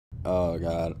Oh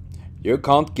god. You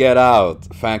can't get out.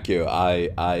 Thank you.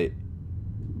 I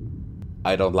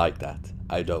don't like that.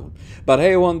 I don't. But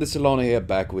hey everyone, this is Lana here,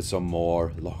 back with some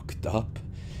more Locked Up.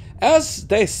 As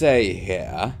they say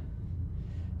here,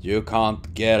 you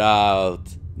can't get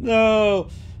out. No.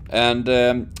 And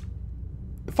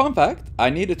fun fact, I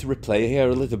needed to replay here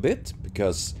a little bit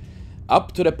because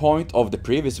up to the point of the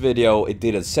previous video, it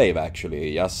didn't save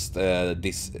actually. Just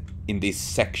this in this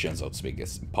section, so to speak,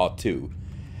 is part 2.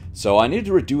 So I need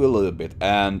to redo a little bit,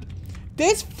 and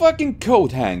this fucking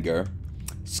coat hanger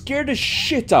scared the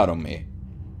shit out of me.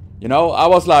 You know, I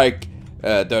was like,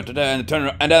 and then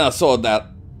I saw that,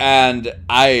 and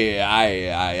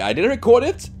I didn't record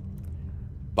it,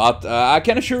 but I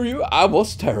can assure you, I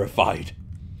was terrified.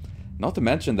 Not to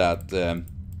mention that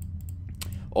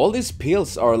all these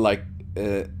pills are like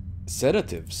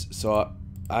sedatives, so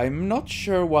I'm not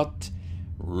sure what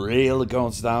really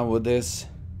goes down with this.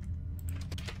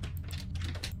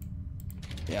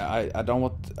 Yeah, I don't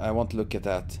want. I want to look at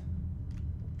that.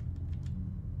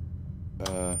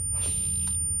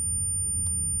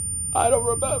 I don't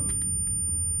remember.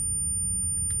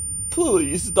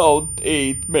 Please don't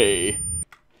eat me.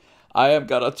 I am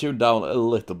gonna tune down a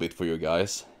little bit for you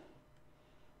guys.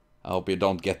 I hope you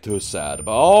don't get too sad.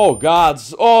 But oh god,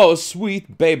 oh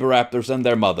sweet baby raptors and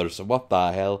their mothers. What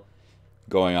the hell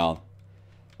going on?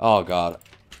 Oh god.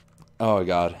 Oh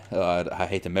god. I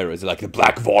hate the mirror. It's like the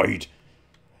black void.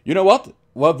 You know what?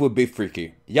 What would be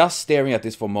freaky? Just staring at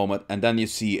this for a moment and then you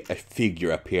see a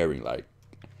figure appearing like...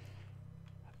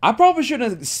 I probably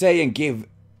shouldn't say and give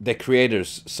the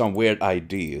creators some weird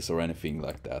ideas or anything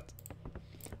like that.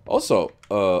 Also,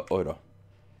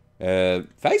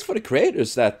 thanks for the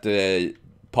creators that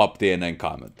popped in and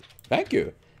commented. Thank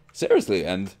you. Seriously,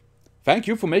 and thank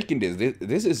you for making this.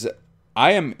 This is...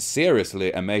 I am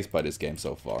seriously amazed by this game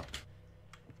so far.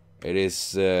 It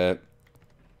is...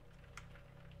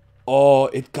 Oh,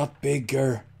 it got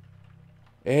bigger.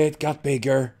 It got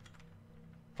bigger.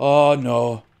 Oh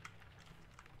no.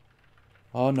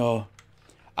 Oh no.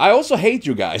 I also hate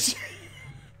you guys.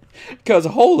 Cause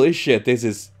holy shit, this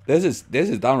is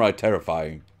downright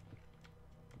terrifying.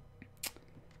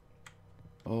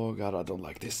 Oh god, I don't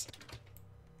like this.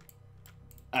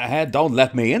 Don't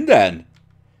let me in then.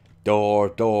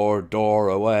 Door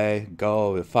away.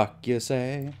 Go the fuck you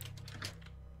say.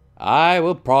 I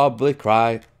will probably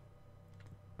cry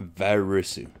very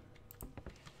soon.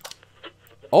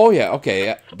 Oh yeah,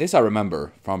 okay, this I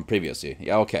remember from previously.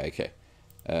 Yeah, okay.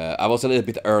 I was a little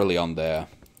bit early on the...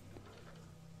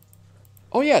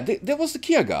 Oh yeah, that was the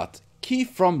key I got. Key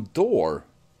from door.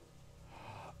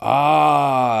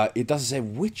 Ah, it doesn't say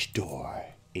which door.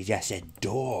 It just said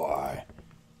door.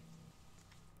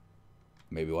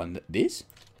 Maybe one this?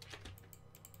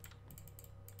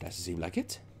 Doesn't seem like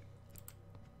it.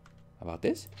 How about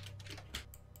this?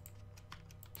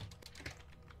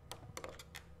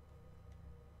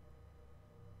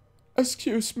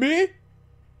 Excuse me?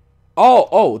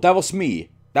 Oh, that was me.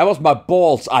 That was my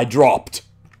balls I dropped.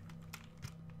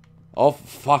 Of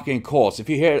fucking course. If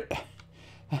you hear...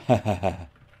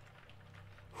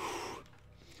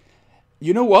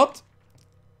 You know what?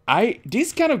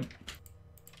 This kind of...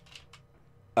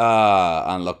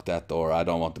 unlock that door. I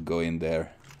don't want to go in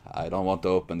there. I don't want to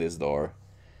open this door.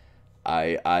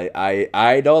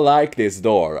 I don't like this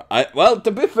door. Well,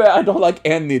 to be fair, I don't like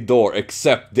any door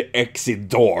except the exit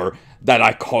door that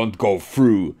I can't go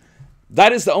through.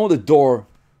 That is the only door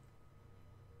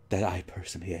that I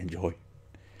personally enjoy.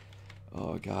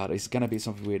 Oh god, it's gonna be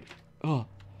something weird. Oh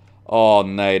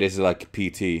no, this is like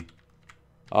PT.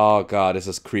 Oh god, this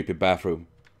is a creepy bathroom.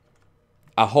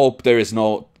 I hope there is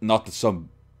not some...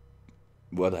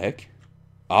 What the heck?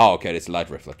 Oh, okay, it's light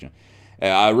reflection.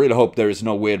 I really hope there is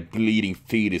no weird bleeding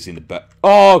fetus in the back.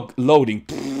 Oh, loading.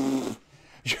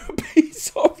 You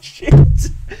piece of shit.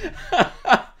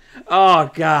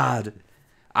 Oh god.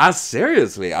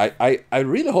 Seriously, I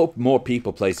really hope more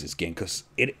people play this game, because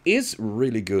it is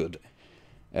really good.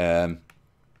 You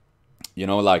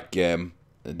know, like the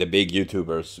big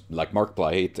YouTubers, like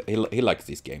Markiplier, he likes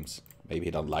these games. Maybe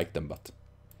he don't like them, but...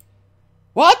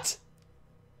 What?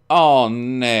 Oh,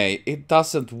 nay, it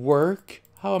doesn't work.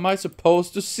 How am I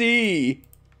supposed to see?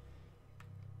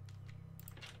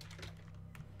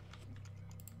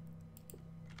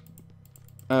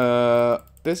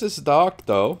 This is dark,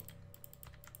 though.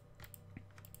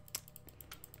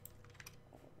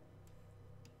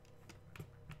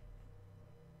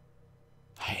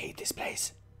 I hate this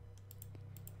place.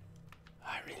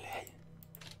 I really hate...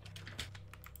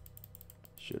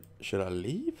 Should I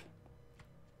leave?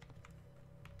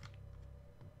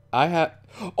 I have...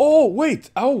 Oh, wait!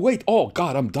 Oh, wait! Oh,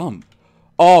 God, I'm dumb.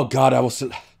 Oh god, I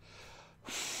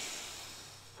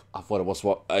thought it was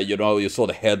what you know. You saw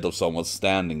the head of someone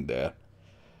standing there.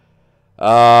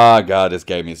 Ah, god, this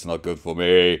game is not good for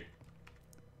me.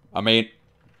 I mean,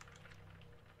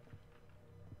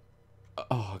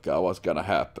 oh god, what's gonna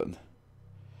happen?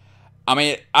 I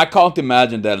mean, I can't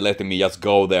imagine them letting me just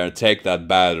go there and take that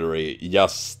battery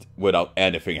just without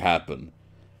anything happen.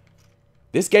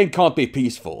 This game can't be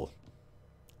peaceful.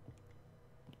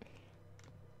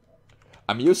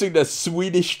 I'm using the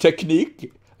Swedish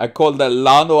technique. I call that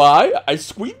Lano eye. I'm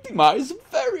squinting my eyes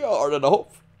very hard and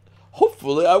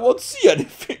hopefully I won't see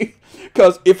anything.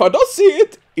 Because if I don't see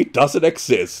it, it doesn't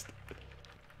exist.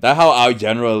 That's how I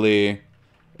generally...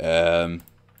 Oh,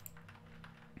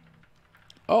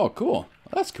 cool.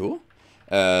 That's cool.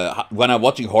 When I'm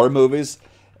watching horror movies,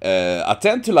 I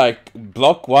tend to like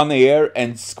block one ear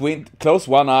and squint, close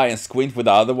one eye and squint with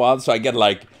the other one, so I get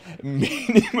like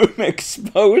minimum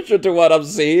exposure to what I'm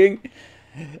seeing.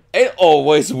 It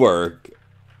always works.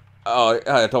 Oh,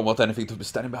 I don't want anything to be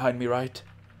standing behind me, right?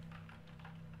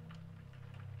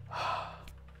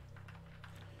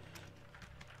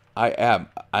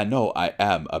 I know I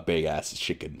am a big ass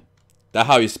chicken. That's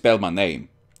how you spell my name.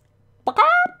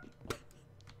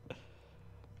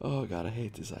 Oh god, I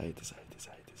hate this, I hate this, I hate this,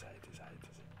 I hate this, I hate this, I hate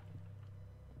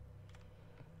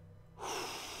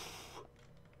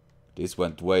this. This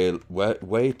went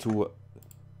way too...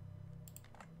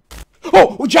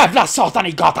 Oh, jävla satan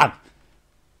i gatan!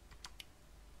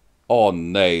 Oh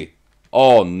nej.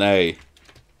 Oh nej.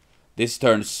 This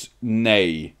turns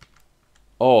nej.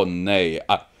 Oh nej.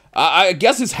 I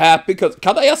guess it's happy because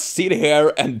can't I just sit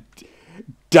here and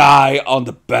die on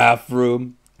the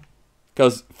bathroom?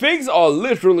 Because things are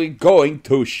literally going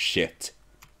to shit.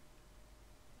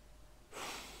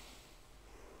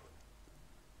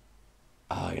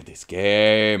 Ah, this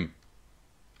game.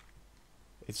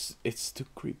 It's too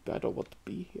creepy. I don't want to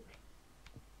be here.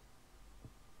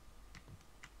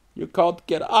 You can't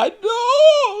get... I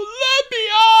know! Let me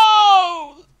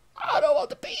out! I don't want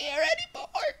to be here anymore.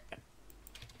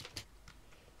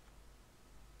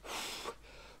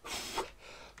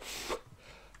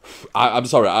 I'm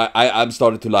sorry. I'm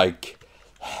starting to like...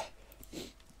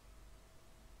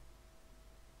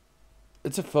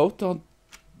 It's a photo on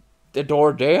the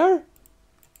door there?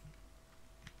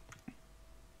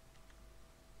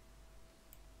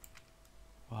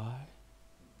 Why?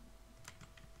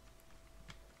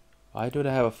 Why do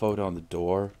they have a photo on the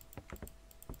door?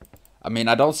 I mean,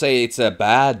 I don't say it's a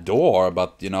bad door,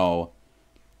 but you know,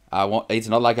 it's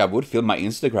not like I would fill my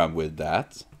Instagram with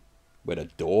that, with a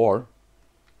door.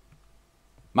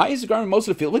 My Instagram is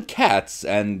mostly filled with cats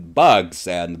and bugs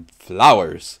and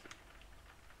flowers.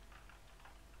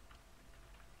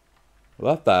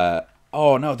 What the?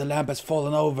 Oh no, the lamp has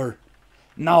fallen over.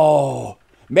 No.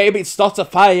 Maybe it starts a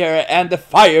fire and the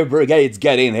fire brigades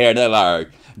get in here. They're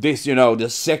like, this, you know, the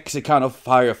sexy kind of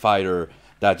firefighter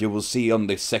that you will see on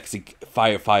the sexy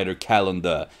firefighter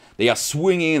calendar. They are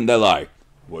swinging in, they're like,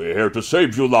 we're here to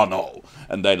save you, Lano.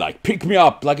 And they like pick me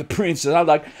up like a princess. I'm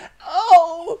like,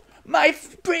 oh, my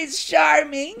Prince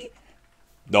Charming.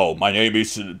 No, my name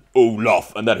is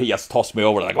Olaf. And then he just tossed me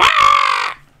over like,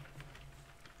 wah!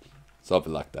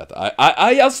 Something like that.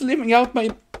 I just living out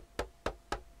my...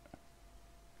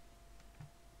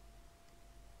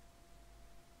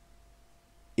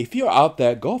 If you're out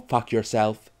there, go fuck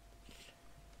yourself.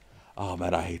 Oh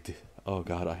man, I hate it. Oh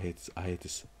god, I hate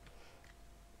this.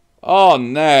 Oh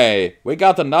nay, we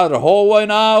got another hallway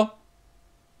now?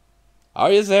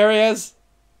 Are you serious?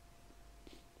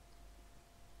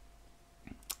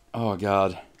 Oh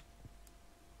god.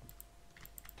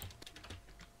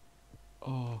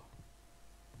 Oh.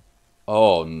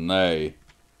 Oh nay.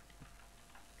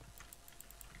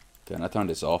 Can I turn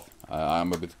this off?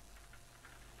 I'm a bit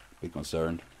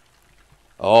concerned.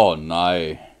 Oh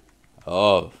no.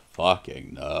 Oh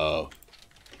fucking no.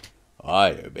 Why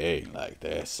are you being like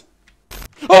this?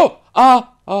 Oh!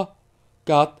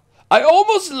 God. I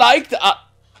almost liked...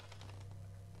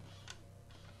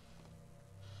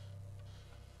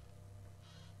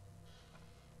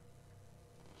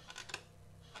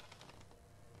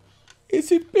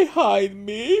 Is it behind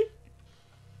me?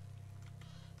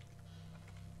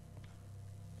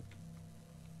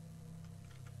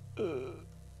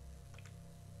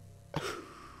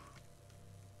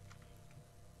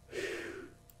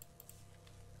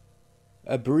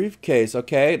 A briefcase,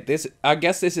 okay. This, I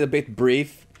guess this is a bit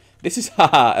brief. This is,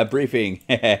 haha, a briefing.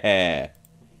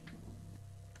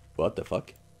 What the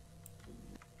fuck?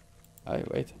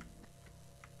 Wait.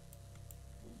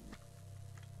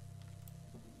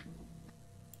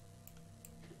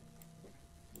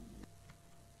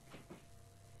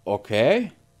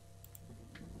 Okay.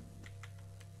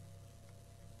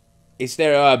 Is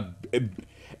there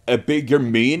a bigger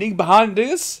meaning behind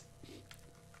this?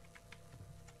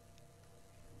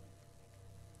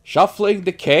 Shuffling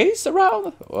the case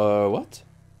around? What?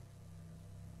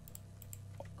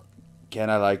 Can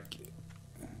I like...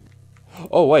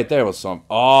 Oh wait, there was some...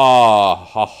 Oh,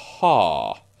 ha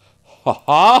ha. Ha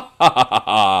ha ha ha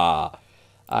ha.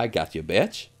 I got you,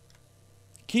 bitch.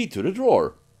 Key to the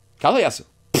drawer. Kalayasu.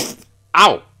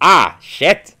 Ow! Ah!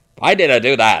 Shit! Why did I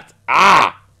do that?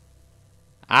 Ah!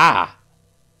 Ah!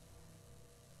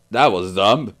 That was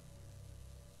dumb.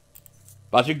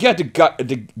 But you get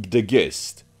the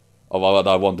gist of what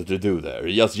I wanted to do there.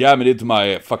 You just jam it into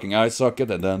my fucking eye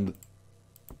socket and then...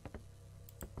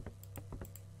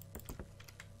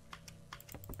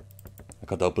 I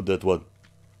can't open that one.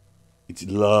 It's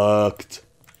locked.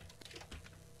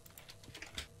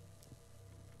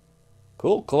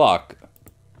 Cool clock.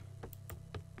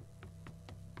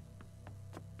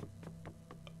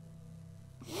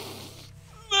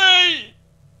 Nay!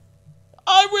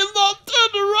 I will not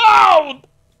turn around!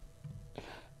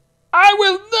 I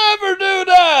will never do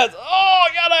that! Oh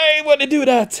god, I hate when they do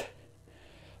that!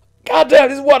 God damn,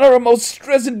 this is one of the most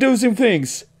stress-inducing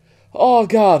things. Oh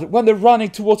god, when they're running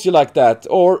towards you like that,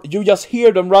 or you just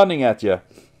hear them running at you.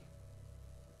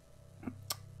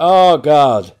 Oh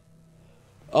god.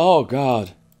 Oh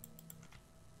god.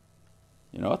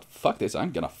 You know what? Fuck this,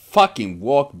 I'm gonna fucking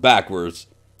walk backwards.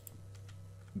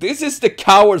 This is the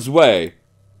coward's way.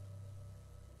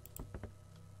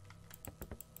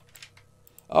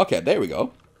 Okay, there we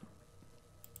go.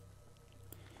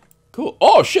 Cool.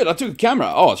 Oh shit, I took a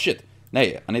camera. Oh shit.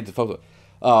 Nay, I need the photo.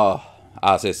 Oh,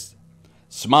 assist.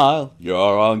 Smile,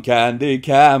 you're on candy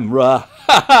camera.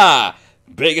 Ha ha!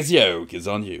 Biggest joke is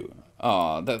on you.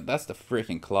 Oh, that's the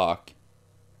freaking clock.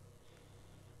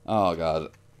 Oh god.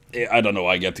 I don't know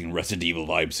why I'm getting Resident Evil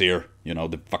vibes here. You know,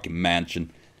 the fucking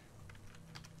mansion.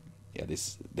 Yeah,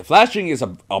 the flashing is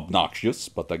obnoxious,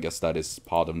 but I guess that is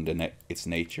part of its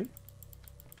nature.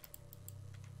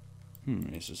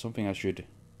 Is there something I should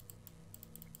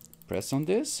press on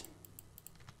this?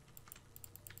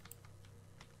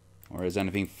 Or is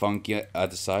anything funky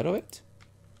at the side of it?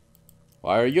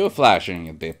 Why are you flashing,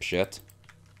 you dipshit?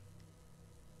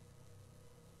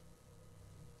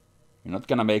 You're not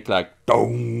gonna make like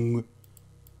dong,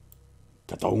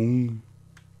 ta-dong.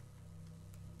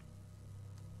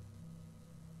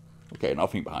 Okay,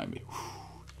 nothing behind me.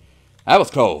 That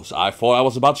was close. I thought I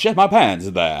was about to shit my pants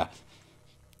there.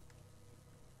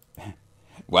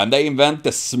 When they invent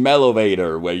the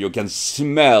smell-ovator, where you can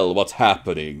smell what's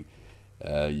happening,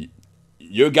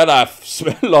 you're gonna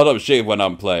smell a lot of shit when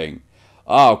I'm playing.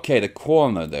 Ah, okay, the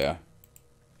corner there.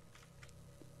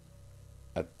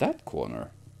 At that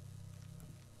corner.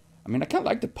 I mean, I kind of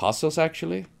like the puzzles,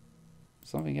 actually.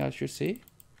 Something I should see.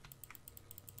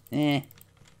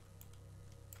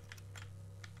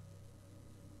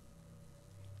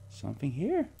 Something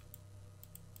here?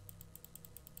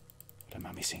 What am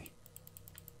I missing?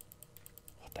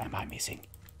 What am I missing?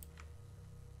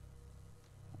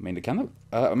 I mean, the kind of...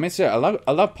 I mean, I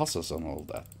love puzzles and all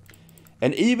that.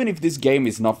 And even if this game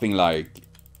is nothing like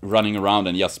running around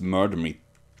and just murder me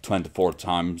 24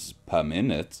 times per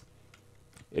minute,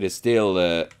 it is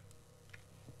still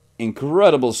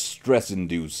incredible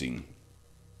stress-inducing.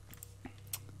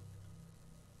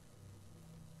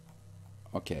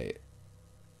 Okay.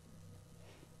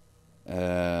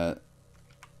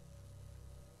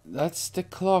 That's the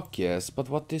clock, yes, but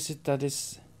what is it that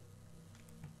is...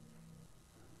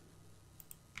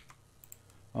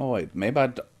 Oh wait, maybe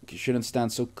I shouldn't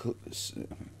stand so close.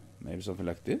 Maybe something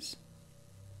like this?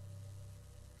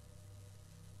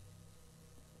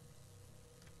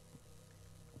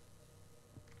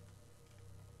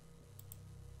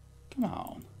 Come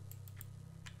on.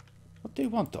 What do you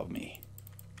want of me?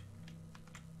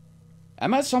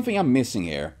 Am I something I'm missing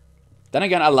here? Then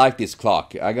again, I like this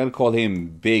clock. I gotta call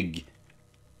him Big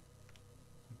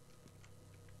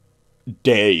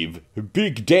Dave.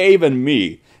 Big Dave and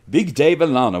me. Big Dave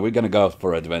and Lana, we're gonna go out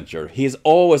for adventure. He's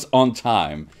always on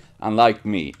time, unlike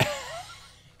me.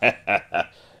 If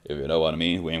you know what I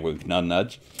mean, wink wink nudge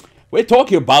nudge. We're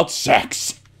talking about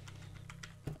sex.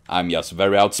 I'm just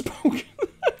very outspoken.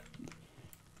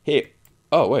 Here.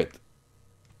 Oh, wait.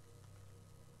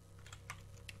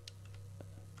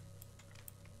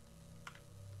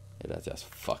 Yeah, that's just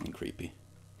fucking creepy.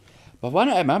 But what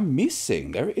am I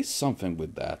missing? There is something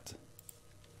with that.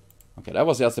 Okay, that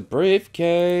was just a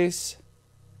briefcase.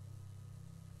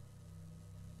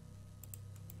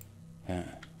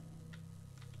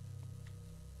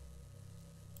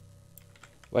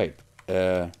 Wait.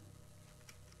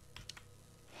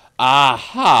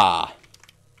 Aha!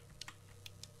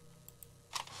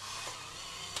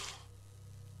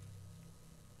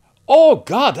 Oh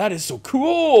god, that is so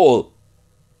cool!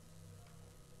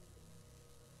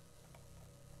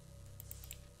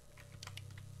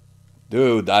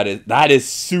 Dude, that is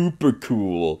super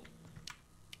cool.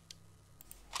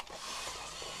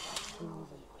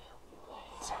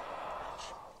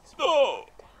 No.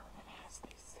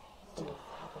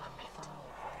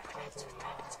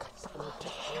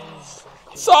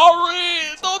 Sorry,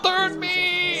 don't hurt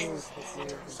me.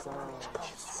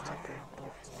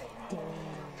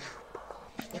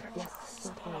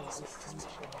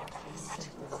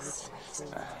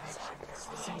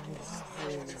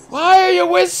 Why are you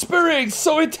whispering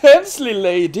so intensely,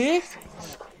 lady?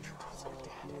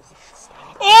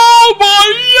 Oh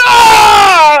my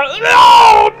god!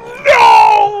 No!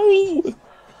 No!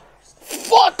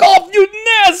 Fuck off, you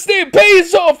nasty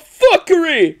piece of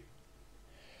fuckery!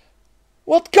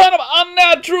 What kind of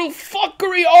unnatural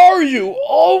fuckery are you?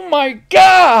 Oh my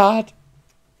god!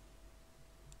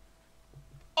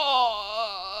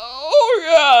 Oh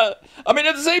god! I mean,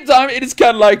 at the same time, it is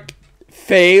kind of like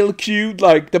fail cute,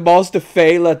 like the master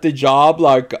fail at the job,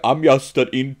 like I'm just an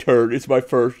intern, it's my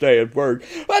first day at work.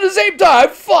 But at the same time,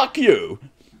 fuck you!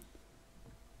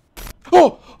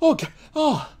 Oh, okay,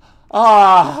 oh,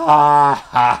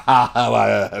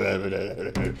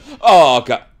 oh,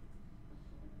 okay.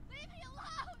 Leave me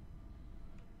alone!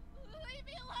 Leave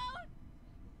me alone!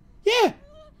 Yeah, Leave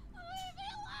me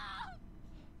alone!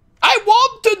 I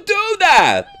want to do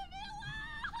that!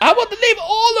 I want to leave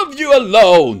all of you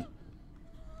alone!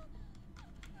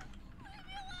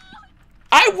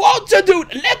 I want to do...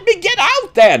 Let me get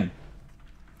out then!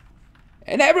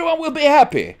 And everyone will be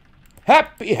happy.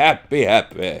 Happy, happy,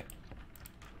 happy.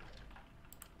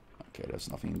 Okay, there's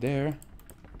nothing there.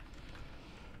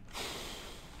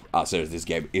 Ah, seriously, this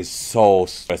game is so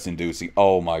stress-inducing.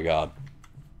 Oh my god.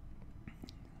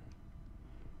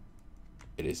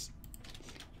 It is.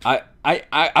 I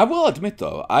will admit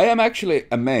though, I am actually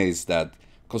amazed that,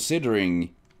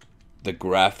 considering the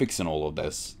graphics and all of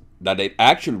this, that it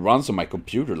actually runs on my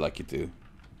computer like it do.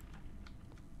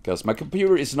 Because my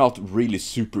computer is not really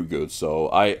super good, so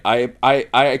I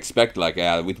expect like,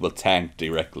 yeah, it will tank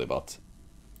directly, but...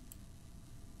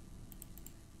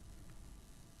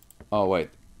 Oh wait,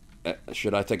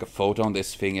 should I take a photo on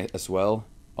this thing as well?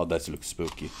 Oh, that looks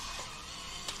spooky.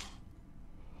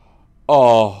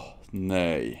 Oh,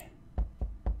 nay.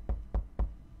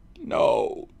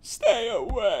 No, stay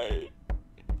away.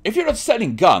 If you're not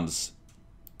selling guns...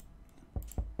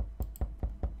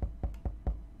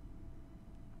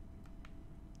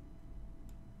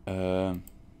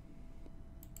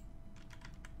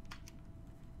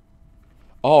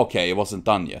 Oh, okay, it wasn't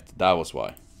done yet. That was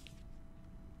why.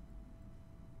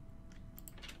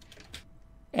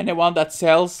 Anyone that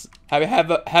sells? Have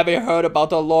you heard about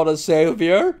the Lord and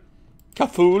Savior?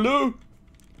 Cthulhu?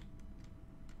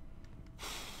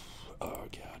 Oh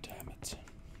god damn it.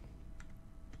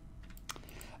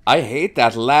 I hate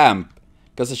that lamp.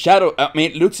 Because the shadow, I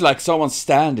mean, it looks like someone's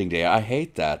standing there. I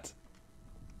hate that.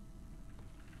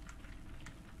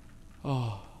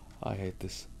 Oh, I hate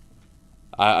this.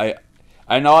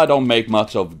 I know I don't make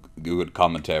much of good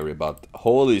commentary, but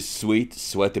holy sweet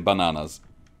sweaty bananas.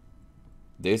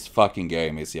 This fucking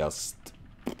game is just...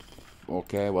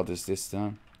 Okay, what is this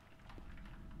then?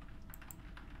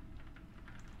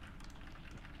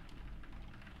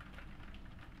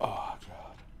 Oh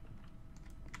god.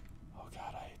 Oh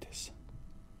god, I hate this.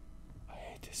 I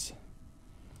hate this.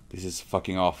 This is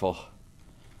fucking awful.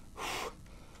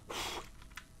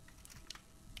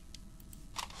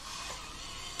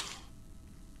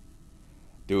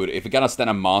 Dude, if you're gonna stand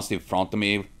a monster in front of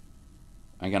me,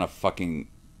 I'm gonna fucking...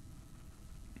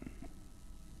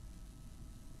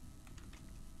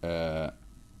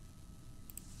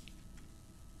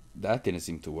 That didn't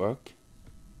seem to work.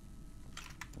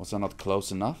 Was I not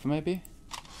close enough, maybe?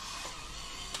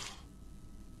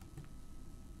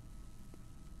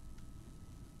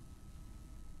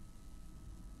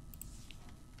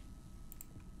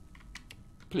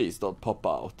 Please don't pop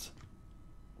out.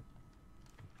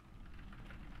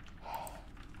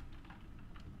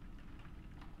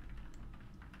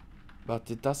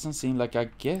 But it doesn't seem like I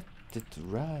get it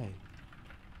right.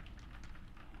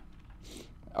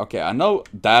 Okay, I know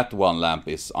that one lamp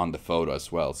is on the photo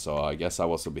as well, so I guess I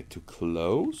was a bit too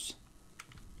close.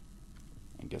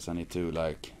 I guess I need to,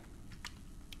 like...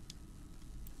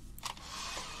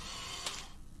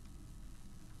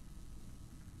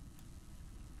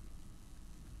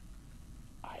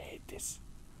 I hate this.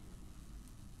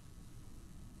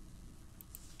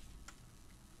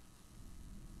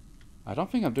 I don't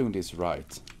think I'm doing this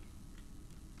right.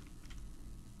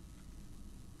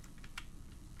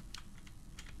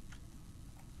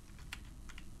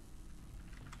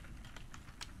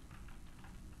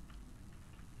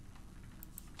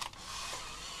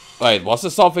 Wait, was there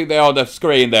something there on the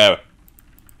screen there?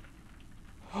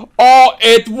 Oh,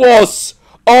 it was!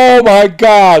 Oh my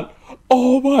god!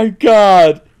 Oh my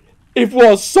god! It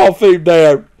was something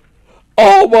there!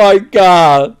 Oh my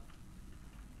god!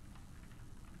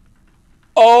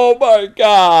 Oh my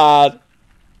god!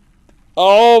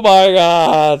 Oh my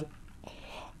god!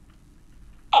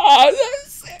 Ah,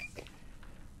 that's sick!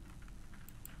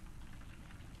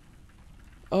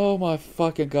 Oh my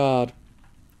fucking god.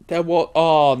 That was...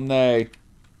 Oh, no.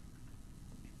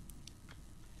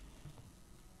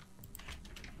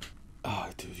 Oh,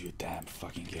 dude, you damn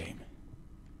fucking game.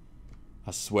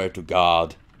 I swear to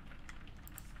God.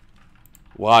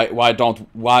 Why don't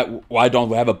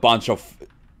we have a bunch of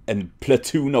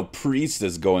platoon of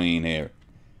priests going in here?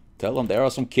 Tell them there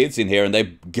are some kids in here and they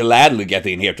gladly get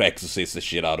in here to exorcise the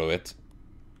shit out of it.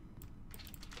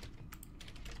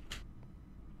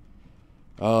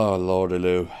 Oh, Lordy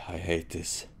Lou, I hate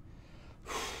this.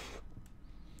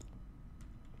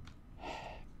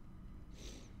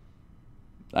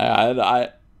 I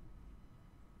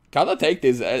can't take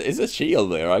this. It's a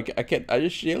shield there. I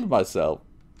just shield myself.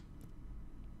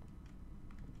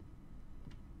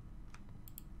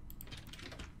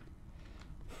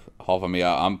 Half of me,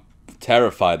 I'm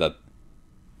terrified that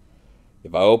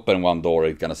if I open one door,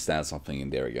 it's gonna stand something in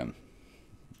there again.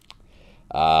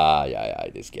 Yeah,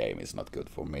 this game is not good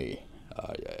for me.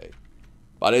 Yeah.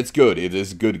 But it's good. It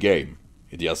is a good game.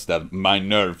 It's just that my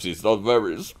nerves is not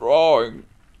very strong.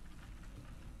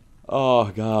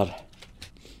 Oh God.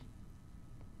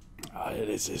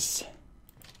 This is...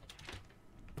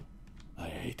 I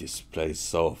hate this place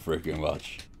so freaking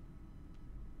much.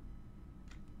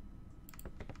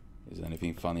 Is there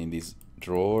anything funny in these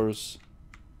drawers?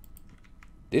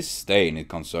 This stain is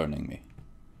concerning me.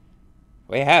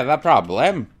 We have a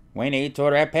problem. We need to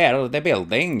repair the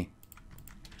building.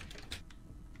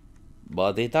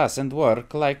 But it doesn't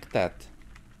work like that.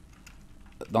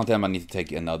 Don't tell me I need to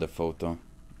take another photo.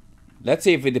 Let's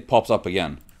see if it pops up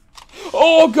again.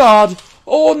 Oh God!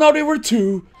 Oh, now there were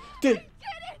two!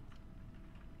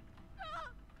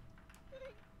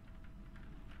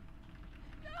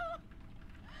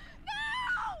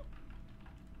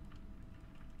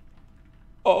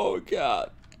 Oh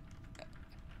God.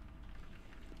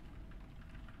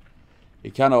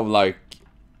 It kind of like...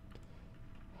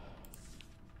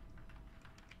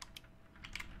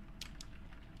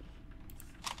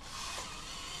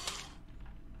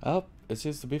 Oh, it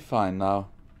seems to be fine now.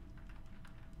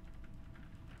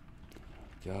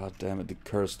 God damn it, the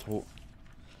cursed hole.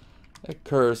 The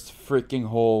cursed freaking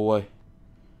hallway.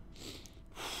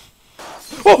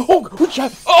 Oh,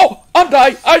 shot! Oh, I'm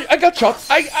dying! I got shot!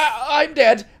 I'm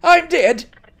dead! I'm dead!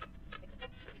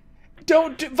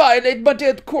 Don't violate my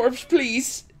dead corpse,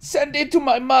 please! Send it to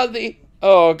my mother!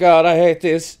 Oh God, I hate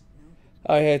this.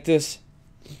 I hate this.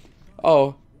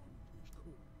 Oh.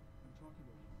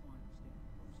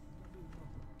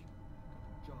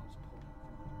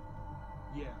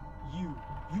 Yeah,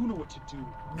 you know what to do.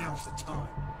 Now's the time.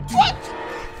 What?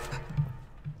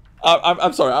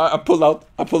 I'm sorry. I pulled out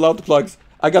the plugs.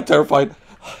 I got terrified.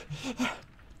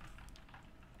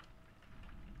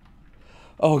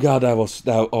 Oh God, that was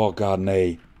that. Oh God,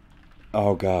 nay.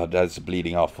 Oh God, that's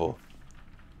bleeding awful.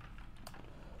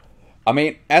 I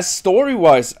mean, as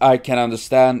story-wise, I can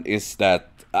understand is that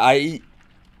I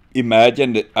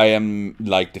imagine that I am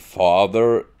like the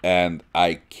father and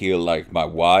I kill like my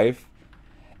wife,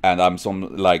 and I'm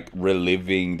some like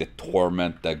reliving the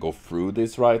torment that go through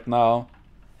this right now.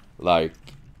 Like,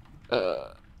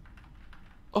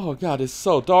 oh God, it's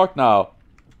so dark now.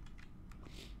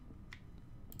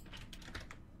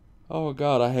 Oh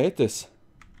God, I hate this.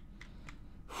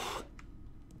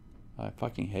 I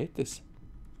fucking hate this.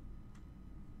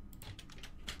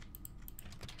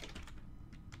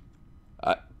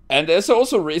 And there's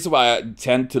also a reason why I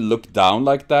tend to look down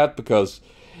like that, because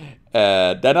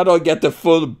then I don't get the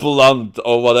full blunt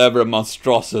of whatever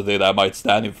monstrosity that might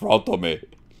stand in front of me.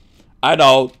 I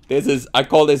know, this is, I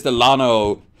call this the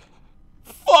Lano.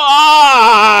 Fuck!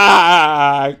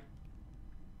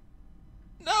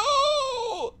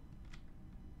 No!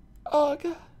 Oh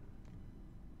God.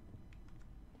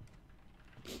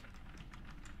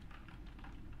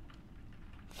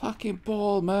 Fucking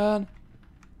ball, man.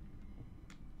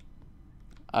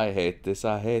 I hate this,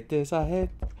 I hate this, I hate...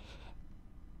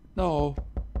 No.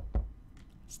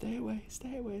 Stay away,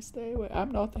 stay away, stay away.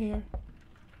 I'm not here.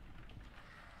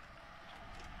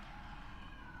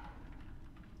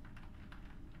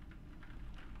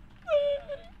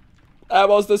 That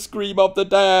was the scream of the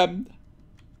damned.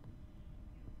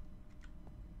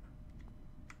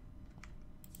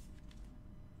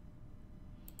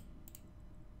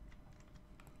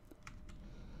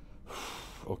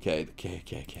 Okay.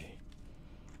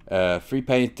 3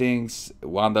 paintings.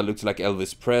 One that looks like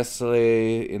Elvis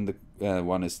Presley. In the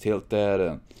one is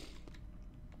tilted.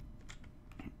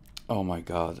 Oh my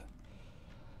god.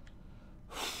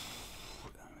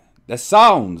 The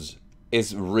sounds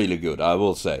is really good, I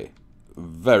will say.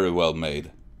 Very well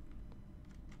made.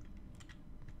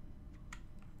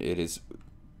 It is.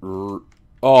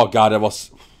 Oh god, it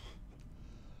was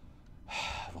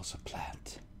a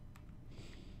plant.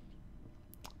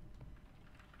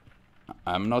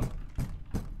 I'm not.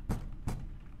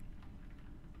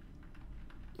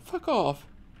 Fuck off.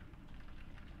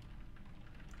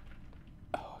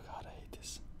 Oh god, I hate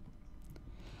this.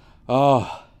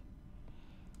 Oh.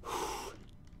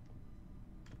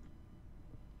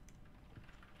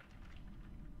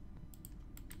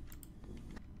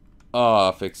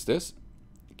 Fix this.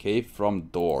 Cave from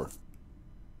door.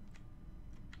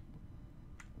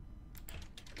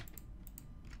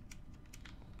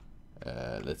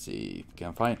 Let's see if we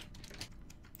can find.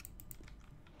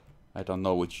 I don't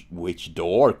know which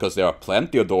door, because there are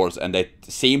plenty of doors and they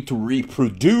seem to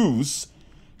reproduce.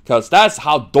 Because that's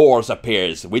how doors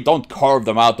appears. We don't carve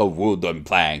them out of wooden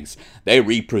planks. They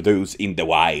reproduce in the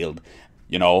wild.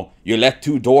 You know, you let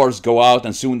 2 doors go out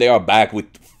and soon they are back with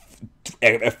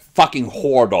a fucking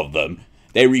horde of them.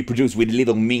 They reproduce with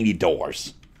little mini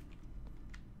doors.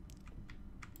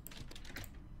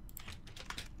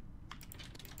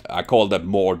 I call that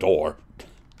more door.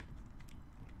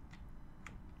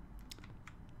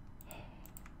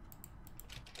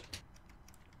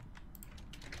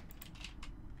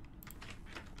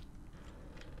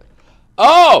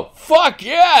 Oh, fuck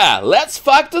yeah! Let's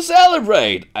fuck to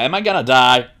celebrate! Am I gonna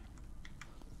die?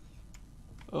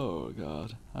 Oh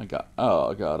god.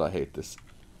 Oh god, I hate this.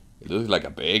 It looks like a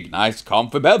big, nice,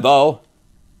 comfy bed though.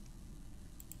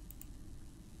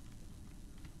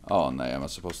 Oh no, am I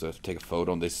supposed to take a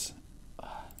photo on this?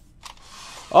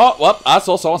 Oh, well, I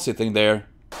saw someone sitting there.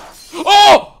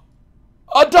 Oh!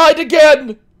 I died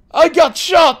again! I got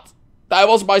shot! That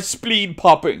was my spleen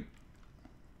popping.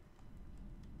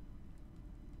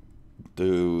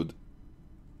 Dude.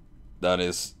 That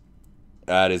is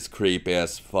creepy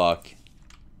as fuck.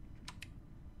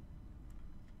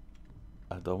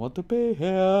 I don't want to be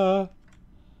here.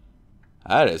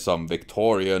 That is some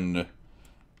Victorian.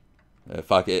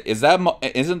 Fuck it.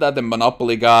 Isn't that the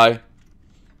Monopoly guy?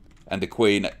 And the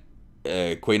Queen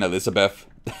Elizabeth.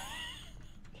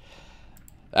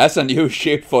 That's a new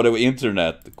ship for the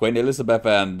internet. Queen Elizabeth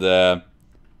and the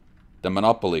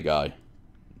Monopoly guy.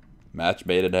 Match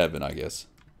made in heaven, I guess.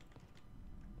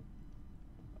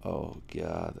 Oh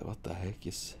god, what the heck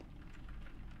is...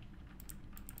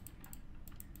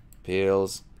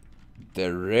 Pills.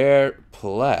 The rare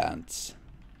plants.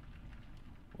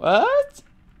 What?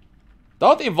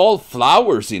 Don't involve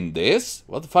flowers in this.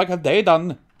 What the fuck have they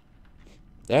done?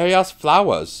 They're just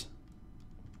flowers.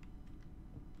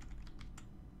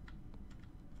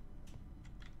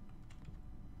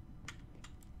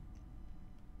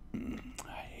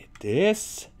 I hate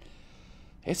this.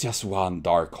 It's just one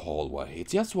dark hallway.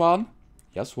 It's just one.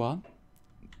 Just one.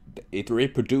 It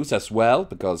reproduces as well,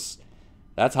 because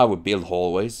that's how we build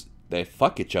hallways. They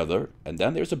fuck each other, and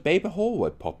then there's a baby hallway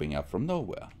popping up from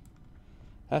nowhere.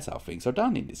 That's how things are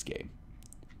done in this game.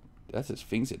 That's how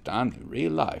things are done in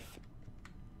real life.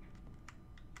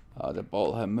 Oh, the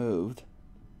ball had moved.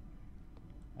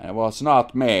 And it was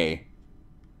not me.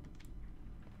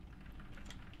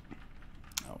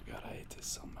 Oh god, I hate this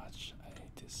so much. I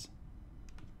hate this.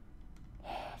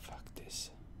 Fuck this.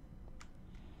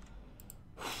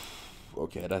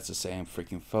 Okay, that's the same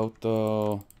freaking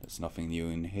photo. There's nothing new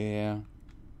in here.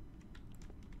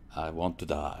 I want to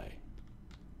die.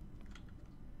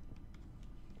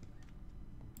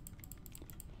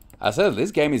 I said this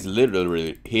game is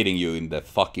literally hitting you in the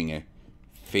fucking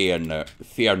fear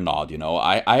nod, you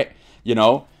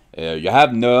know. You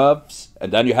have nerves,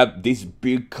 and then you have this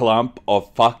big clump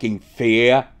of fucking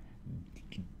fear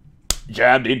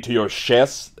jammed into your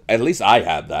chest. At least I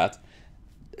have that.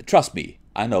 Trust me,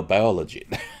 I know biology.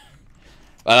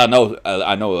 Well, I know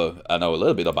a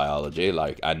little bit of biology.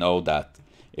 Like, I know that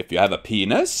if you have a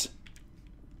penis,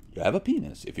 you have a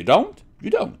penis. If you don't,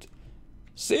 you don't.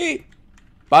 See?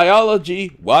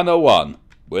 Biology 101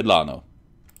 with Lano.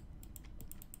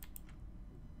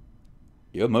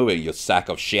 You're moving, you sack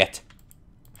of shit.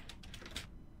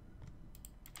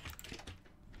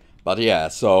 But yeah,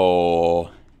 so...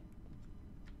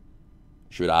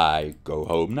 Should I go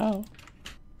home now?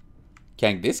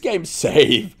 Can this game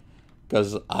save?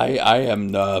 Because I am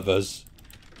nervous.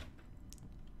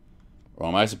 Or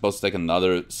am I supposed to take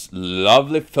another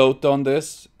lovely photo on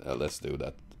this? Let's do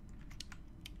that.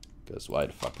 Because why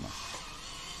the fuck not?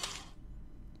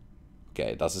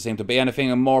 Okay, doesn't seem to be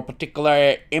anything more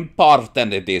particularly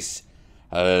important in this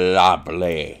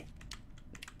lovely...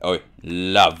 Oh,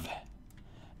 love.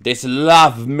 This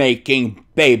love-making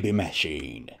baby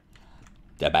machine.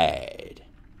 The bed.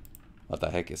 What the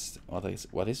heck is... What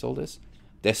is all this?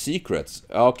 The secrets.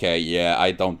 Okay, yeah,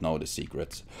 I don't know the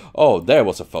secrets. Oh, there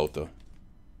was a photo.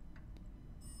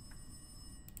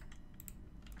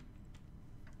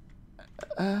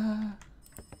 Do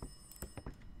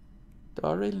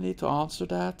I really need to answer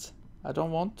that? I don't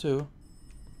want to.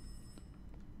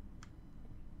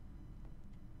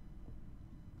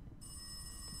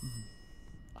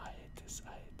 I hate this,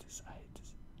 I hate this, I hate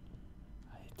this.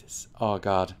 I hate this. Oh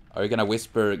god. Are you gonna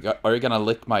whisper? Are you gonna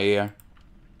lick my ear?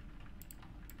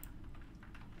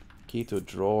 Key to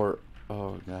drawer.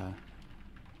 Oh god.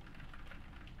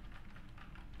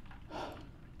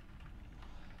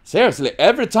 Seriously,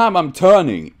 every time I'm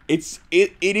turning, it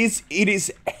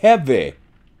is heavy.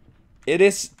 It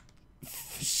is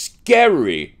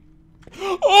scary.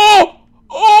 Oh!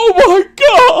 Oh my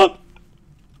god!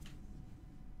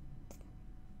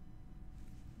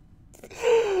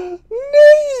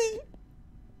 Nee!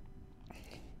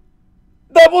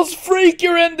 That was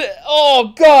freakier in the...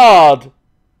 Oh god!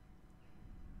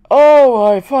 Oh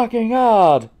my fucking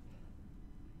god!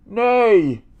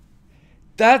 Nay!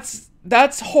 That's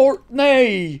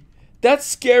nay!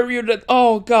 That's scarier than...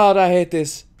 Oh god, I hate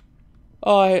this.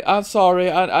 Oh, I'm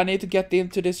sorry. I need to get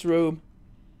into this room.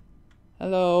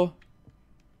 Hello.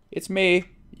 It's me.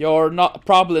 You're not...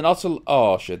 Probably not so...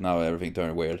 Oh shit, now everything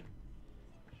turned weird.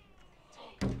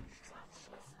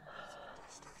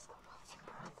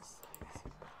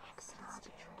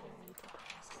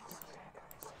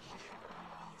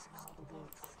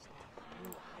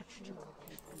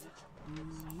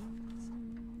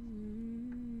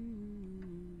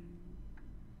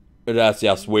 But that's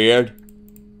just weird.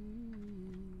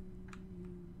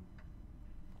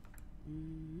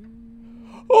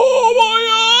 Oh my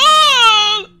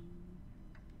god!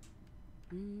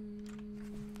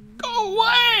 Go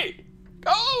away!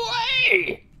 Go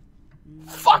away!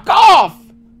 Fuck off!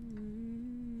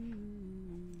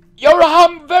 You're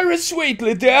hum very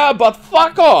sweetly, dear, but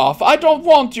fuck off! I don't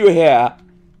want you here!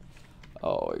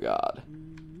 Oh my god.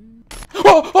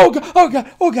 Oh, oh god, oh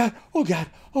god, oh god, oh god,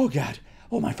 oh god.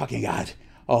 Oh my fucking god.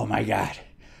 Oh my god.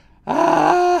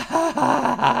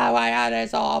 Ah, my god,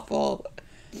 it's awful.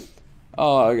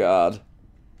 Oh god.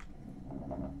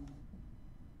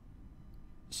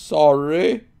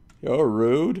 Sorry. You're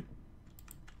rude.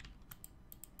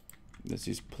 This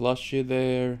is plushy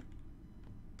there.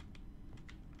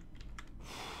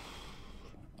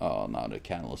 Oh, now the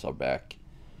candles are back.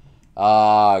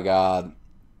 Oh god.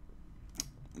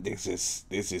 This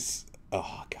is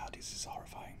oh god, this is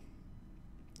horrifying.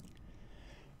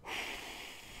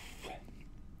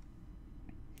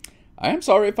 I am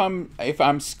sorry if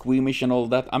I'm squeamish and all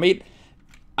that. I mean,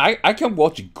 I can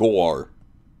watch gore.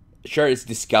 Sure, it's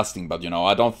disgusting, but you know,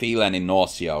 I don't feel any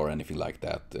nausea or anything like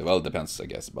that. Well, it depends, I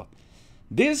guess, but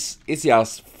this is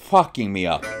just fucking me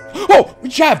up. Oh,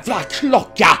 jävla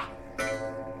klocka!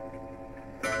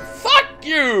 Fuck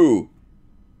you!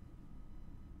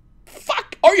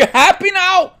 Fuck! Are you happy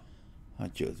now? I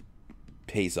just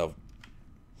piece of.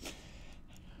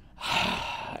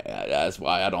 Yeah, that's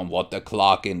why I don't want the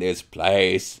clock in this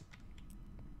place.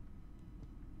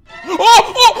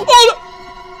 Oh!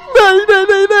 No! I'm not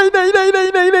here! I'm not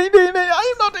here!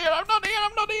 I'm not here! I'm not here!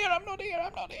 I'm not here! I'm not here!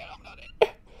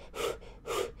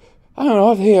 I'm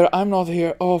not here! I'm not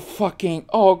here! Oh fucking!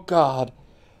 Oh god!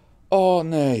 Oh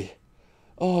nay!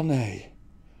 Oh nay!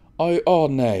 Oh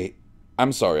nay!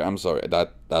 I'm sorry! I'm sorry!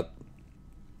 That.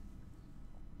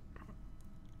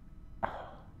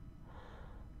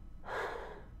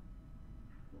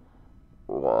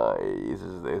 Why is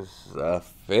this a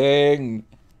thing?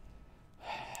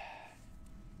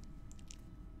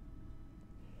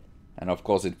 And of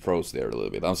course it froze there a little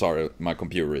bit. I'm sorry, my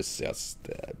computer is just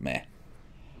meh.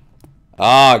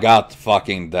 Ah, god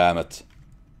fucking damn it.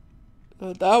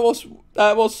 That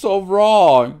was so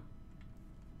wrong.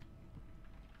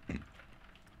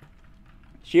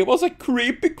 She was a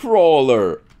creepy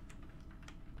crawler.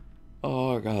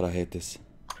 Oh god, I hate this.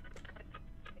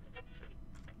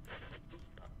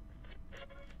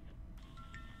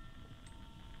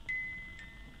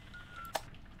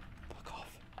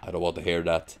 I don't want to hear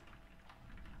that.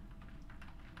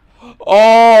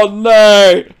 Oh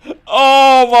no!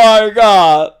 Oh my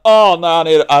god! Oh no!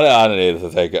 I need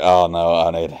to take it. Oh no!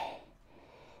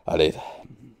 I need.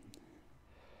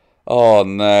 Oh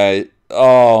no!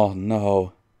 Oh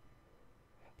no!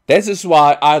 This is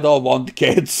why I don't want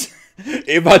kids.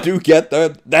 If I do get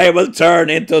them, they will turn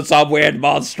into some weird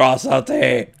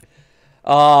monstrosity.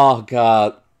 Oh,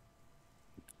 God.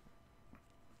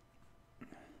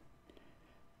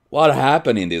 What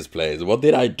happened in this place? What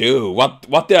did I do?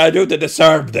 What did I do to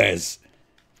deserve this?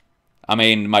 I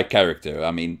mean, my character.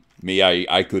 I mean, me,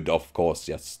 I could, of course,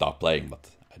 just stop playing, but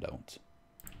I don't.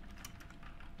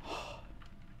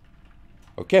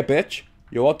 Okay, bitch.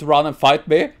 You want to run and fight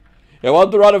me? You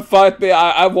want to run and fight me?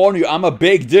 I warn you, I'm a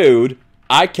big dude.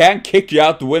 I can't kick you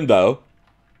out the window.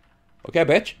 Okay,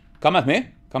 bitch. Come at me.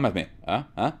 Come at me. Oh,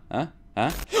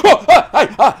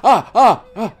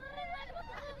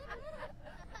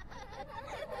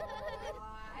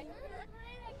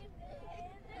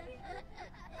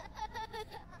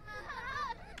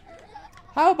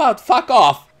 How about fuck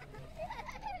off?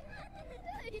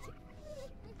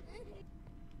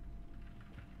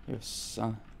 You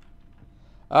son.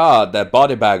 Ah, the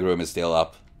body bag room is still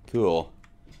up. Cool.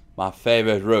 My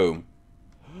favorite room.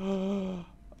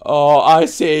 Oh, I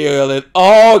see you.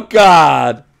 Oh,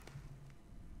 God.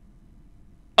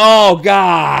 Oh,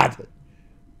 God.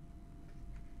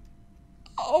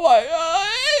 Oh, my God.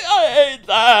 I hate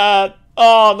that.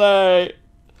 Oh, no.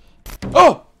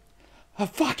 Oh.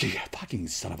 Fucking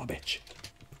son of a bitch.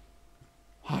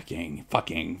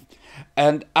 Fucking.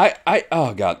 And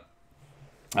oh, God.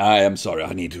 I am sorry.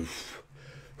 I need to.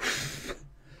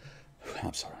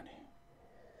 I'm sorry.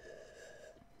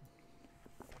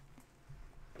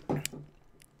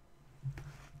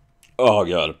 Oh,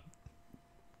 God.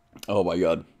 Oh, my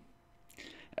God.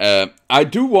 I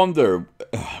do wonder,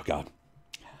 oh, God,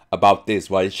 about this,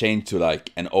 why it changed to,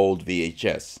 like, an old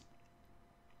VHS.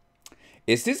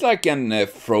 Is this, like, an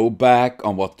throwback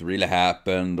on what really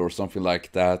happened or something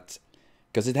like that?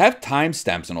 Because it have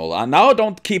timestamps and all. And now I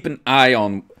don't keep an eye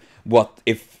on what,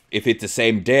 if it's the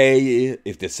same day,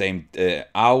 if the same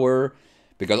hour.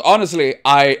 Because, honestly,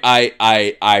 I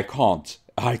can't.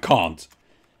 I can't.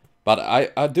 But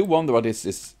I do wonder what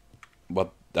is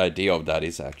what the idea of that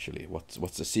is actually.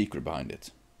 What's the secret behind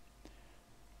it?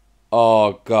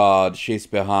 Oh, God, she's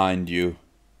behind you.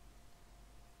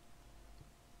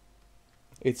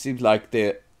 It seems like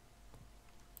the...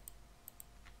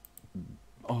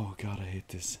 Oh, God, I hate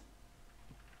this.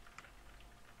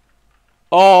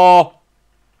 Oh!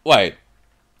 Wait.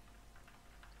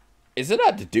 Isn't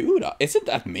that the dude? Isn't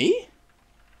that me?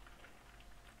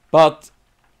 But...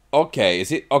 Okay,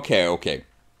 is it... Okay.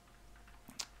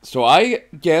 So I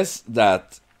guess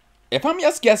that... If I'm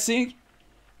just guessing...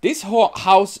 This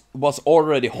house was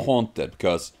already haunted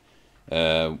because...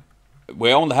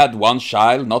 we only had one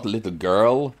child, not a little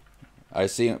girl. I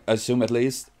assume at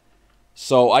least.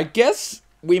 So I guess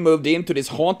we moved into this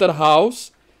haunted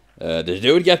house. The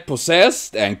dude get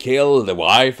possessed and kill the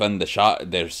wife and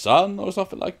their son or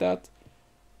something like that.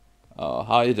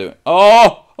 How you doing?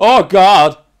 Oh! Oh,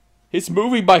 God! He's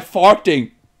moving by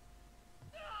farting.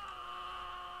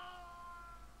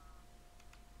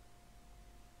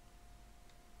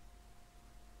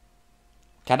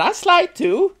 Can I slide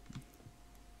too?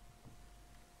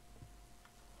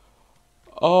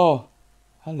 Oh,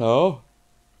 hello.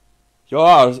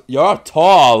 You're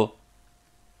tall.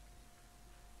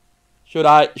 Should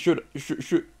I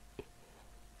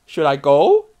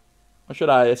go? Or should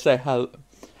I say hello?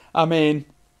 I mean,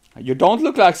 you don't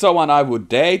look like someone I would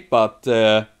date, but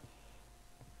oh,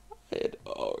 God.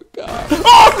 Oh, God!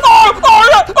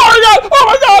 Oh,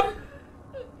 my God!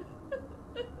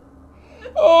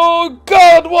 Oh,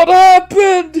 God, what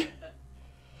happened?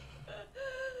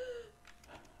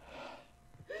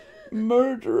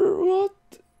 Murder, what?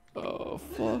 Oh,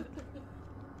 fuck.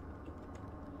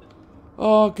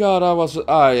 Oh, God,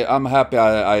 I'm happy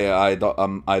I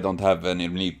don't have any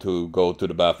need to go to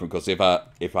the bathroom, because if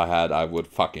I had, I would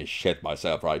fucking shit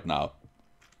myself right now.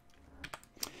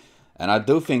 And I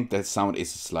do think that sound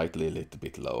is slightly a little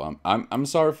bit low. I'm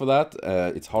sorry for that.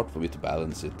 It's hard for me to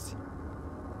balance it.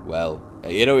 Well,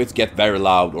 either it's get very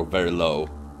loud or very low.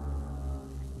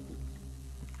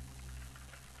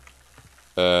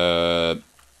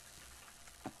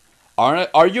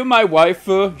 Are you my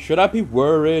waifu? Should I be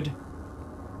worried?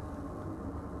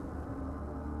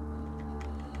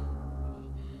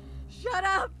 Shut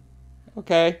up!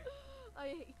 Okay. I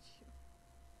hate you.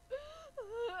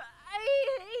 I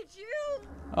hate you.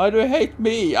 Why do you hate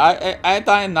me? Ain't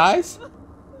I nice? Shut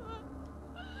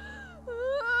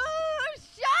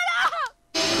up!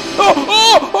 Oh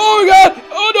my God!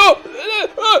 Oh no!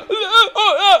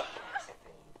 Oh,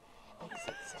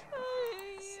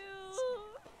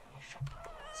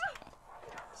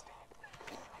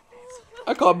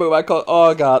 I can't move. I can't.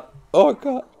 Oh, God. Oh,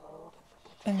 God.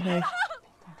 Oh, no.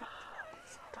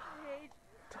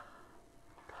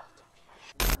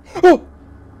 Oh!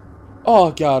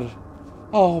 Oh god.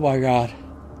 Oh my god.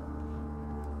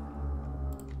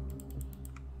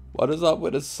 What is up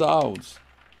with the sounds?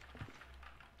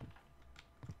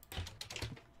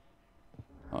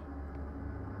 Oh.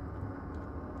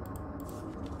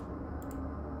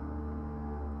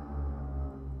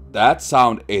 That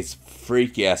sound is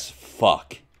freaky as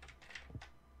fuck.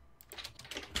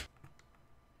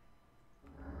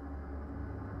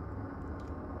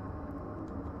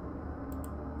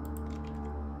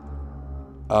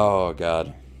 Oh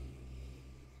god.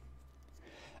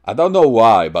 I don't know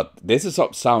why, but this is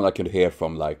some sound I could hear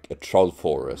from like a troll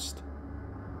forest.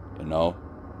 You know?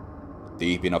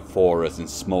 Deep in a forest in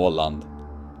Småland,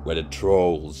 where the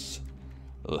trolls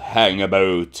will hang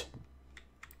about.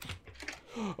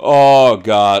 Oh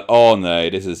god, oh no,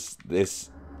 this.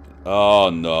 Oh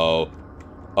no.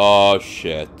 Oh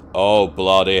shit. Oh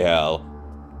bloody hell.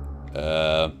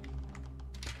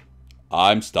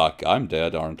 I'm stuck. I'm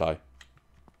dead, aren't I?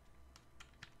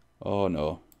 Oh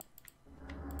no.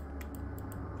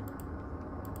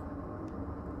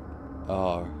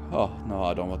 Oh no,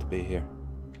 I don't want to be here.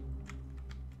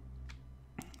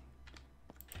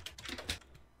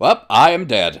 Well, I am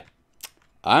dead.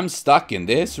 I'm stuck in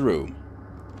this room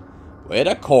with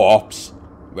a corpse,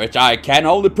 which I can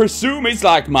only presume is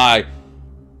like my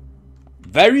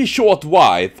very short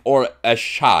wife or a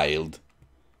child.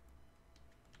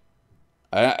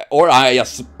 Or I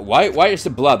just... Why is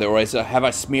it blood? Or have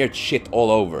I smeared shit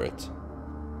all over it?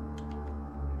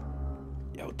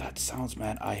 Yo, that sounds,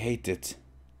 man. I hate it.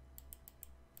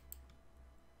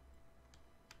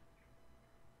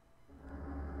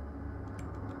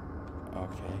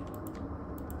 Okay.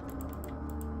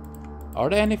 Are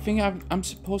there anything I'm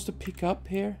supposed to pick up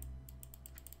here?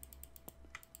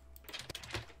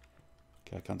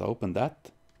 Okay, I can't open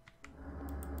that.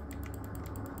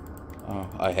 Oh,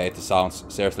 I hate the sounds.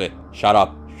 Seriously, shut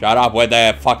up. Shut up with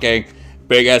the fucking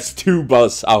biggest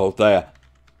tubas out there.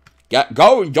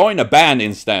 Go join a band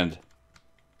instead.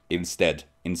 Instead,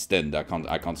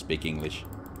 I can't speak English.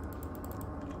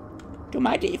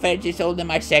 My defense is only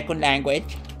my second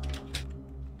language.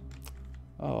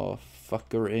 Oh,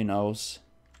 fuckerinos.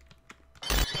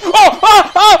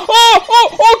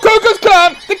 Oh, Coco's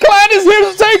clan! The clan is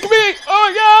here to take me! Oh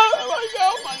my god! Oh my god!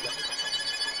 Oh my god!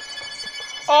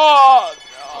 Oh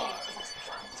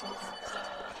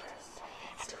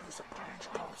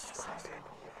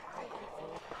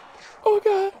no! Oh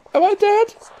god! Am I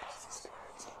dead?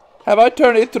 Have I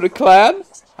turned into the clan?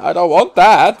 I don't want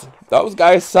that. Those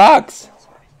guys sucks.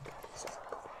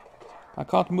 I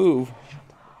can't move.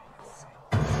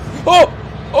 Oh!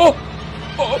 Oh!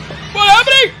 Oh! What's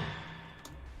happening?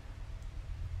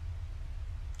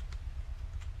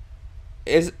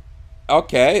 Is...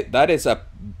 Okay, that is a...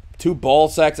 2 ball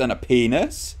sacks and a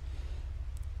penis.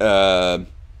 A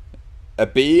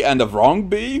bee and a wrong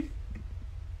bee.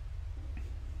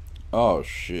 Oh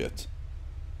shit.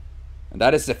 And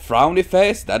that is a frowny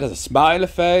face. That is a smiley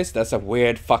face. That's a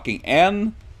weird fucking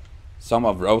N.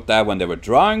 Someone wrote that when they were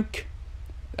drunk.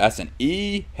 That's an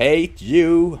E. Hate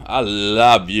you. I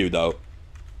love you though.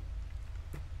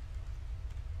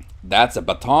 That's a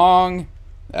baton.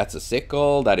 That's a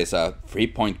sickle. That is a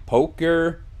 3-point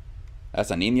poker.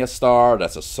 That's a ninja star.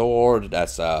 That's a sword.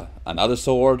 That's another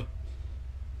sword.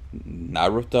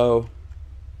 Naruto.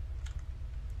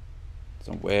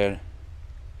 Somewhere.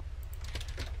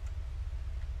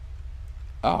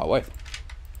 Oh, wait.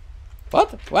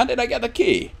 What? When did I get the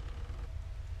key?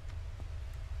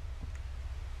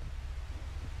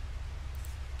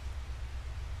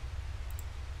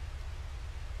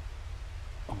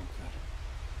 Oh, God.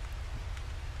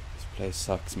 This place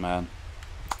sucks, man.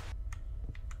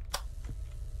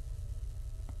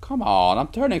 Come on, I'm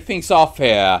turning things off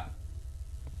here.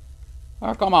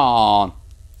 Oh, come on.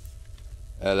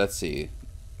 Let's see.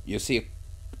 You see...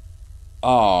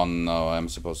 Oh, no, I'm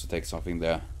supposed to take something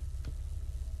there.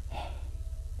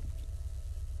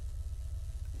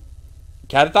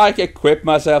 Can't I equip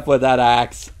myself with that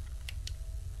axe?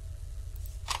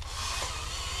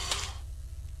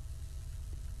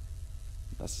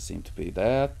 Doesn't seem to be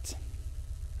that.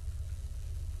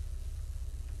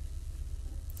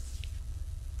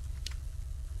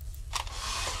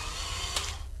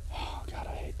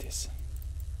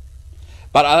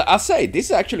 But I say, this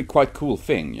is actually quite cool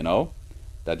thing, you know?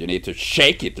 That you need to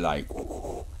shake it like...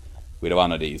 with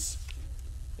one of these.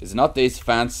 It's not these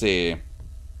fancy...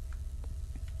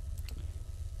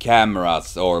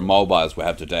 cameras or mobiles we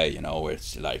have today, you know? Where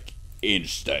it's like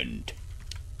instant.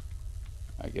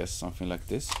 I guess something like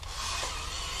this.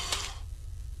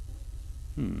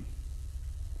 I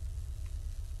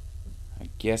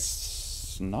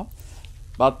guess not.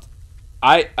 But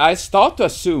I start to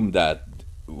assume that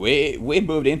we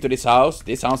moved into this house.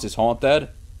 This house is haunted,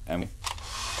 and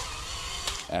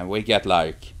we get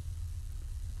like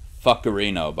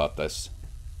fuckerino about this.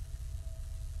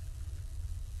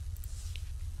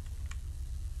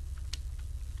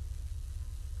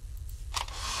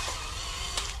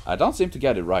 I don't seem to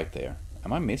get it right there.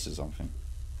 Am I missing something?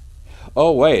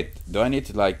 Oh wait, do I need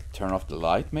to like turn off the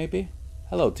light maybe?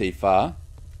 Hello Tifa.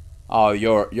 Oh,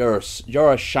 you're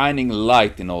a shining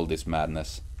light in all this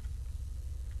madness.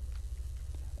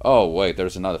 Oh wait,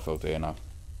 there's another photo here now.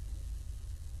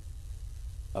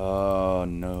 Oh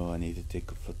no, I need to take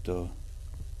a photo.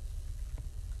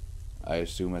 I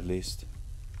assume at least.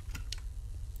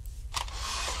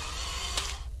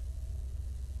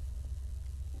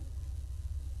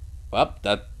 Well,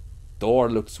 that door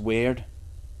looks weird.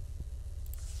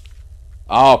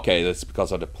 Oh, okay, that's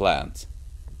because of the plant.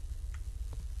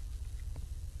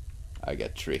 I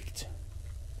get tricked.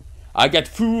 I get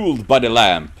fooled by the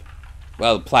lamp.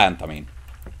 Well, plant, I mean.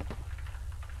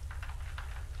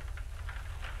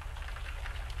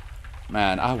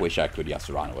 Man, I wish I could just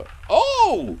run away.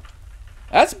 Oh!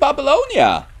 That's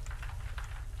Babylonia!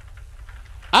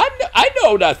 I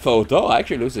know that photo. I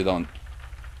actually looked it on...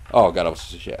 Oh god, I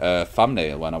was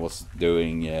thumbnail when I was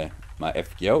doing my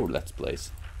FGO Let's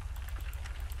Plays.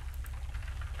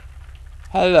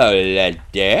 Hello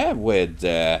there with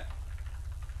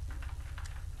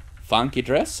funky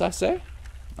dress, I say.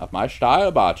 Not my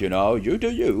style, but you know, you do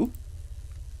you.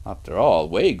 After all,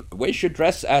 we should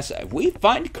dress as we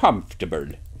find comfortable.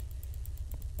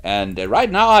 And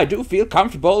right now I do feel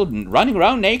comfortable running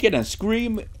around naked and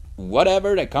scream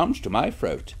whatever that comes to my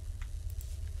throat.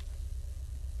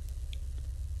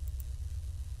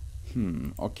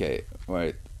 Okay,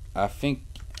 wait. I think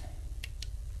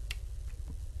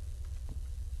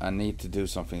I need to do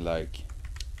something like...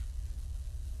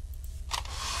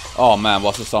 Oh man,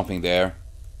 was there something there?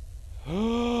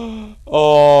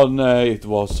 Oh no, it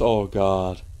was. Oh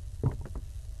god.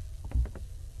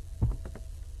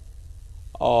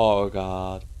 Oh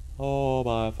god. Oh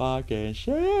my fucking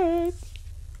shit.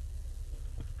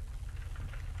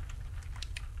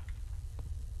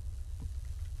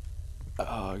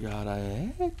 Oh god,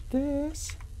 I hate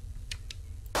this.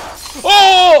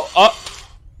 Oh!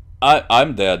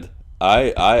 I'm dead.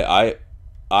 I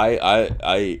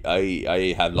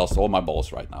have lost all my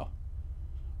balls right now.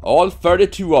 All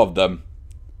 32 of them.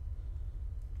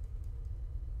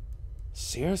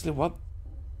 Seriously, what?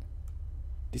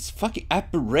 This fucking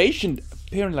aberration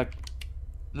appearing like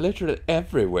literally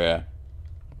everywhere.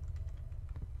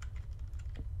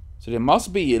 So there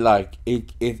must be like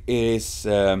it is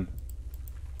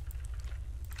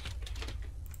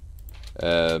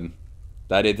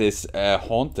that it is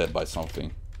haunted by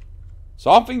something.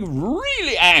 Something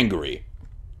really angry.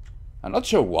 I'm not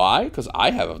sure why, because I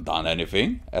haven't done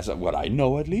anything, as what I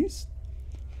know at least.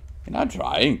 And I'm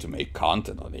trying to make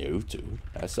content on YouTube.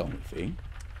 That's the only thing.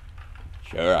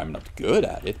 Sure, I'm not good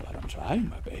at it, but I'm trying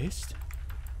my best.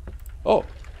 Oh.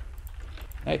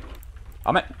 Hey.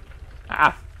 Amen.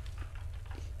 Ah.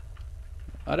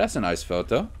 Oh, that's a nice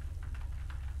photo.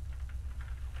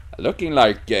 Looking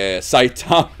like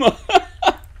Saitama.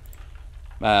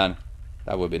 Man,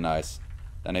 that would be nice.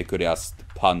 Then I could just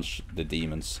punch the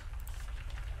demons.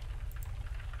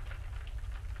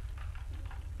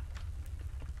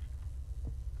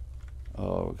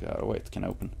 Oh god, wait, can I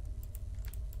open?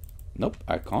 Nope,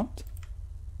 I can't.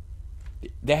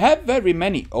 They have very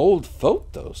many old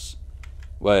photos.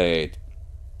 Wait.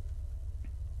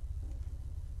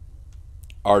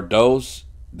 Are those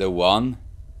the one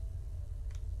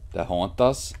that haunt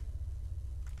us?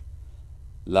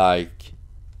 Like,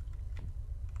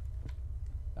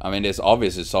 I mean, there's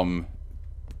obviously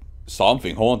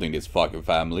something haunting this fucking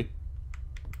family.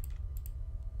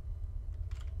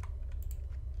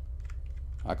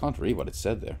 I can't read what it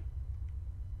said there.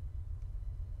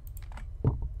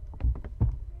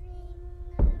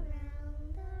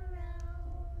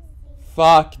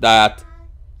 Fuck that.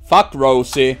 Fuck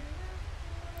Rosie.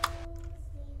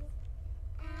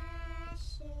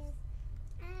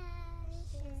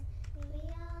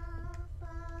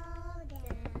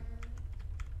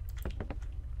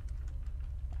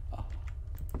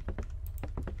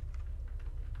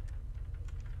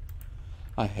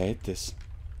 I hate this.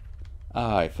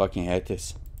 I fucking hate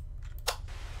this.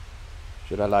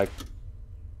 Should I like...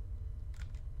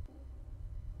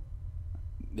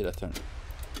 Did I turn?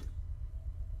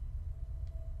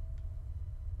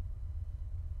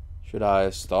 Should I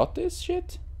start this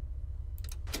shit?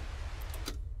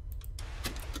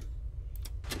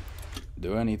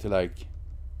 Do I need to like...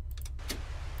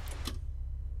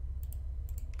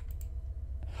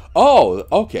 Oh,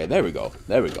 okay, there we go.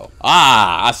 There we go.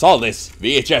 Ah, I saw this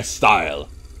VHS style.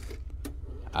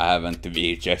 I haven't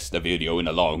VHS'd a video in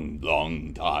a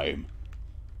long time.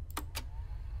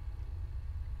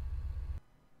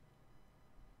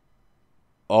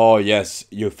 Oh yes,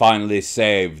 you finally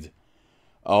saved.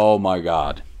 Oh my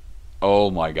god.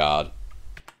 Oh my god.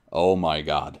 Oh my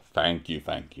god. Thank you,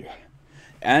 thank you.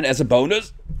 And as a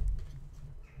bonus,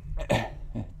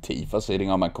 Tifa sitting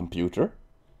on my computer.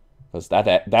 Because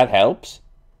that helps.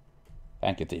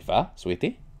 Thank you, Tifa,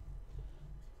 sweetie.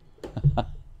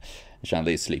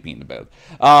 Shanley is sleeping in the bed.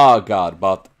 Oh god,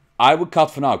 but I would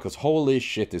cut for now, because holy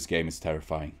shit, this game is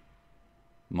terrifying.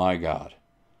 My god.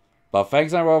 But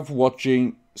thanks everyone for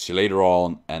watching. See you later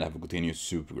on, and have a continued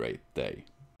super great day.